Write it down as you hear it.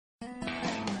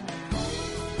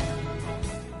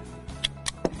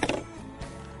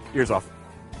Ears off.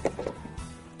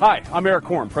 Hi, I'm Eric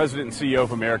Horn, President and CEO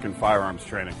of American Firearms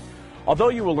Training. Although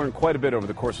you will learn quite a bit over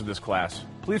the course of this class,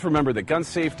 please remember that gun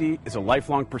safety is a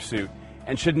lifelong pursuit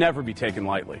and should never be taken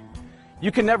lightly.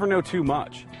 You can never know too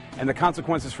much, and the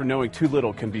consequences for knowing too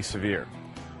little can be severe.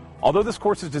 Although this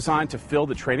course is designed to fill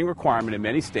the training requirement in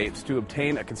many states to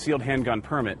obtain a concealed handgun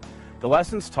permit, the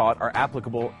lessons taught are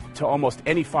applicable to almost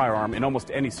any firearm in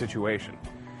almost any situation.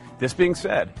 This being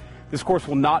said, this course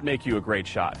will not make you a great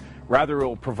shot. Rather, it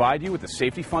will provide you with the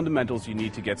safety fundamentals you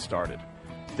need to get started.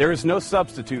 There is no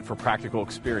substitute for practical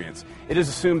experience. It is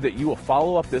assumed that you will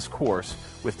follow up this course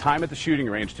with time at the shooting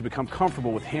range to become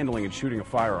comfortable with handling and shooting a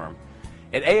firearm.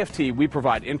 At AFT, we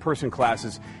provide in-person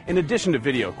classes in addition to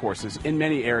video courses in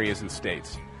many areas and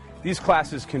states. These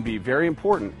classes can be very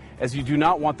important as you do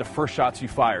not want the first shots you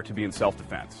fire to be in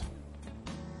self-defense.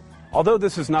 Although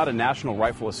this is not a National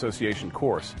Rifle Association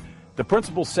course, the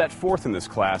principles set forth in this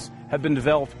class have been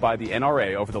developed by the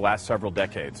NRA over the last several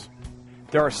decades.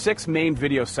 There are 6 main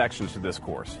video sections to this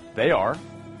course. They are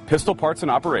pistol parts and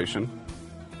operation,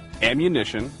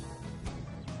 ammunition,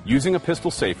 using a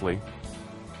pistol safely,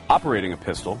 operating a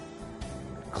pistol,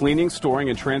 cleaning, storing,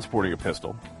 and transporting a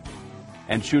pistol,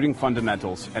 and shooting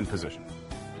fundamentals and position.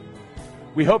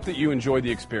 We hope that you enjoyed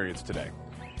the experience today.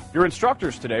 Your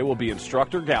instructors today will be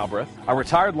Instructor Galbraith, a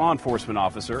retired law enforcement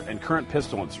officer and current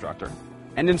pistol instructor,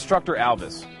 and Instructor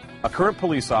Alvis, a current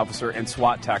police officer and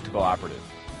SWAT tactical operative.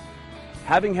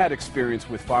 Having had experience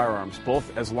with firearms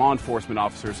both as law enforcement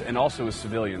officers and also as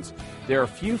civilians, there are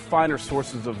few finer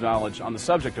sources of knowledge on the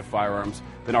subject of firearms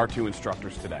than our 2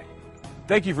 instructors today.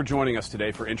 Thank you for joining us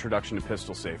today for Introduction to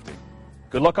Pistol Safety.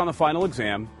 Good luck on the final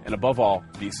exam, and above all,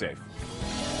 be safe.